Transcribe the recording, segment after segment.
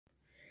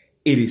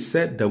It is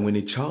said that when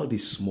a child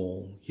is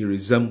small, he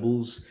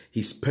resembles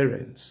his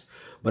parents,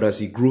 but as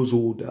he grows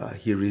older,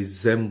 he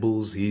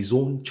resembles his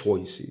own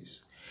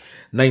choices.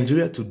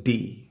 Nigeria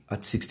today,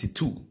 at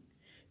 62,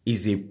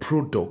 is a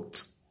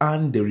product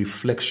and a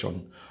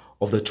reflection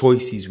of the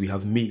choices we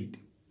have made.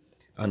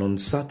 And on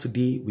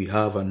Saturday, we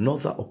have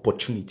another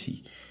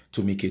opportunity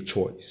to make a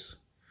choice.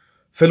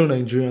 Fellow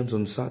Nigerians,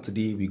 on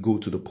Saturday, we go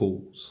to the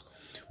polls.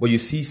 But you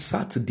see,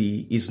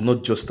 Saturday is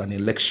not just an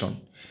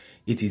election.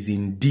 It is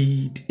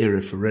indeed a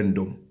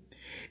referendum.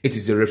 It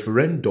is a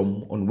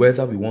referendum on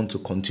whether we want to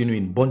continue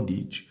in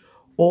bondage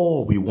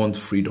or we want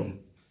freedom.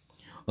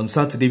 On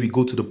Saturday, we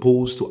go to the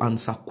polls to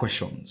answer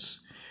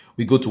questions.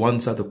 We go to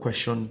answer the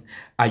question,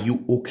 are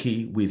you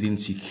okay with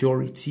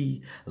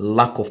insecurity,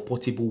 lack of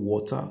potable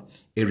water,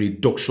 a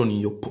reduction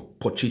in your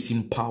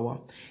purchasing power,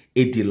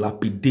 a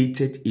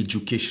dilapidated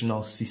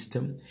educational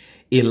system,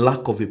 a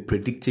lack of a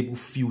predictable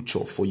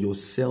future for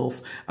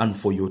yourself and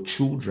for your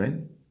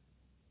children?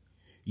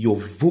 Your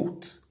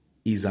vote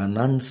is an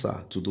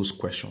answer to those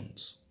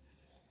questions.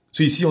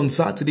 So you see, on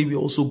Saturday, we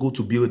also go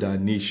to build our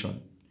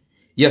nation.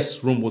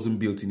 Yes, Rome wasn't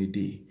built in a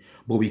day,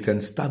 but we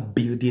can start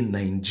building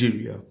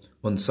Nigeria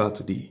on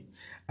Saturday.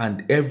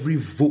 And every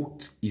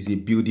vote is a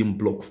building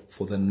block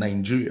for the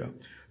Nigeria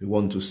we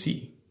want to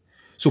see.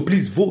 So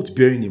please vote,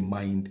 bearing in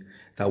mind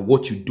that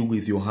what you do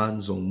with your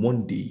hands on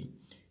one day,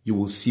 you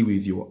will see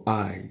with your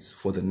eyes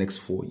for the next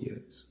 4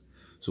 years.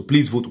 So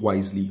please vote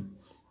wisely.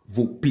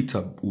 Vote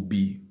Peter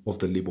Obi of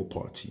the Labour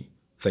Party.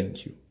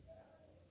 Thank you.